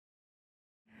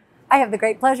I have the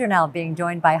great pleasure now of being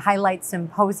joined by Highlight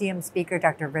Symposium speaker,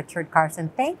 Dr. Richard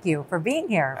Carson. Thank you for being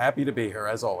here. Happy to be here,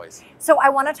 as always. So I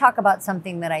want to talk about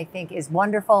something that I think is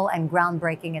wonderful and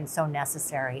groundbreaking and so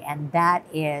necessary, and that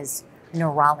is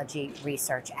neurology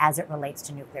research as it relates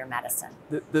to nuclear medicine.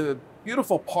 The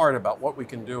beautiful part about what we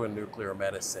can do in nuclear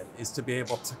medicine is to be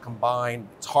able to combine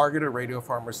targeted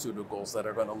radiopharmaceuticals that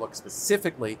are going to look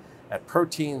specifically at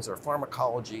proteins or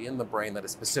pharmacology in the brain that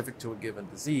is specific to a given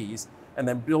disease, and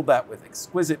then build that with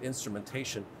exquisite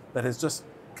instrumentation that has just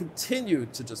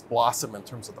continued to just blossom in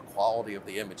terms of the quality of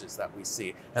the images that we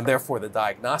see, and therefore the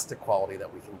diagnostic quality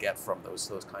that we can get from those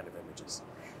kind of images.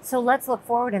 So let's look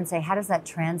forward and say, how does that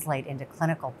translate into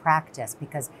clinical practice?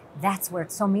 Because that's where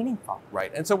it's so meaningful.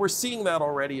 Right, and so we're seeing that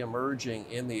already emerging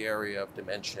in the area of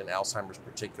dementia, Alzheimer's in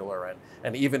particular,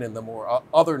 and even in the more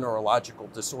other neurological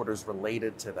disorders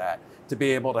related to that, to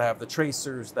be able to have the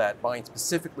tracers that bind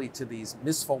specifically to these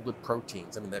misfolded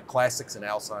proteins. I mean, the classics in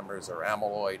Alzheimer's are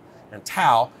amyloid and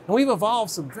tau, and we've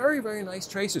evolved some very, very nice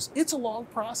tracers. It's a long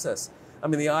process. I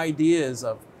mean, the ideas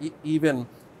of even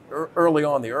early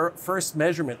on, the first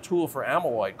measurement tool for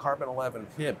amyloid, carbon-11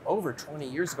 PIB, over 20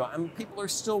 years ago. I mean, people are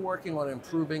still working on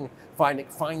improving,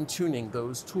 fine-tuning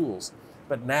those tools.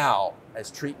 But now, as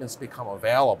treatments become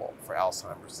available for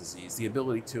Alzheimer's disease, the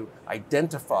ability to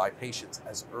identify patients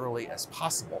as early as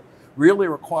possible really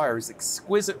requires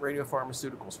exquisite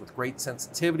radiopharmaceuticals with great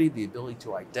sensitivity, the ability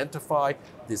to identify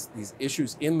these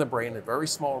issues in the brain in very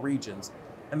small regions.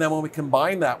 And then when we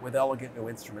combine that with elegant new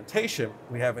instrumentation,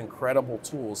 we have incredible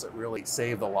tools that really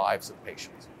save the lives of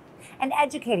patients. And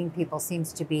educating people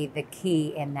seems to be the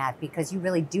key in that, because you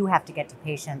really do have to get to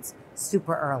patients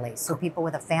super early. So people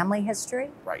with a family history?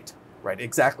 Right,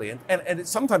 exactly. And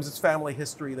sometimes it's family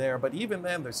history there, but even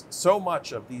then there's so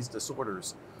much of these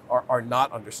disorders are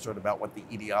not understood about what the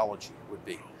etiology would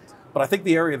be. But I think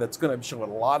the area that's going to show a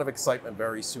lot of excitement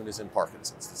very soon is in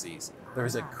Parkinson's disease.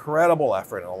 There's incredible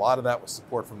effort, and a lot of that was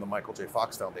support from the Michael J.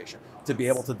 Fox Foundation, to be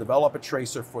able to develop a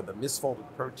tracer for the misfolded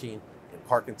protein in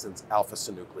Parkinson's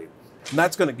alpha-synuclein. And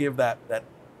that's going to give that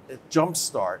jump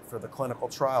start for the clinical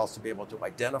trials to be able to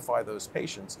identify those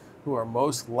patients who are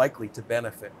most likely to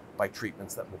benefit by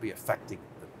treatments that will be affecting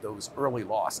those early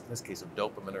loss, in this case of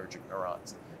dopaminergic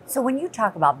neurons. So when you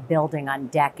talk about building on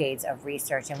decades of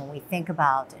research, and when we think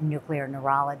about nuclear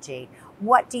neurology,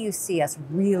 what do you see us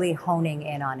really honing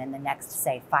in on in the next,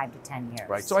 say, 5 to 10 years?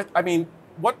 Right. So I mean,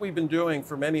 what we've been doing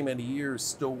for many, many years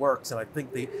still works. And I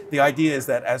think the idea is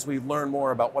that as we learn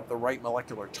more about what the right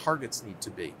molecular targets need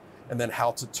to be, and then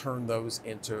how to turn those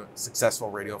into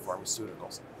successful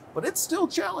radiopharmaceuticals. But it's still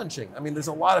challenging. I mean, there's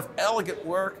a lot of elegant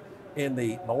work in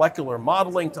the molecular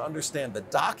modeling to understand the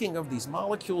docking of these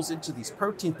molecules into these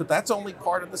proteins, but that's only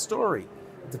part of the story.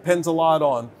 It depends a lot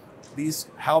on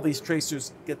how these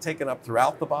tracers get taken up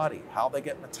throughout the body, how they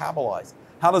get metabolized.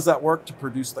 How does that work to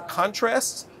produce the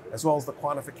contrasts as well as the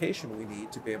quantification we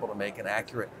need to be able to make an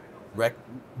accurate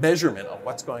measurement of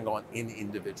what's going on in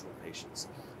individual patients.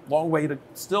 Long way to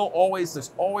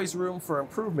there's always room for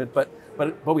improvement, but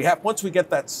we have, once we get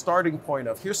that starting point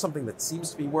of here's something that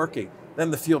seems to be working, then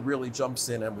the field really jumps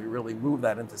in and we really move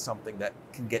that into something that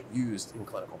can get used in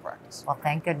clinical practice. Well,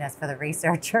 thank goodness for the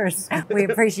researchers. We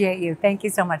appreciate you. Thank you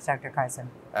so much, Dr.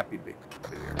 Carson. Happy to be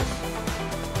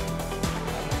here.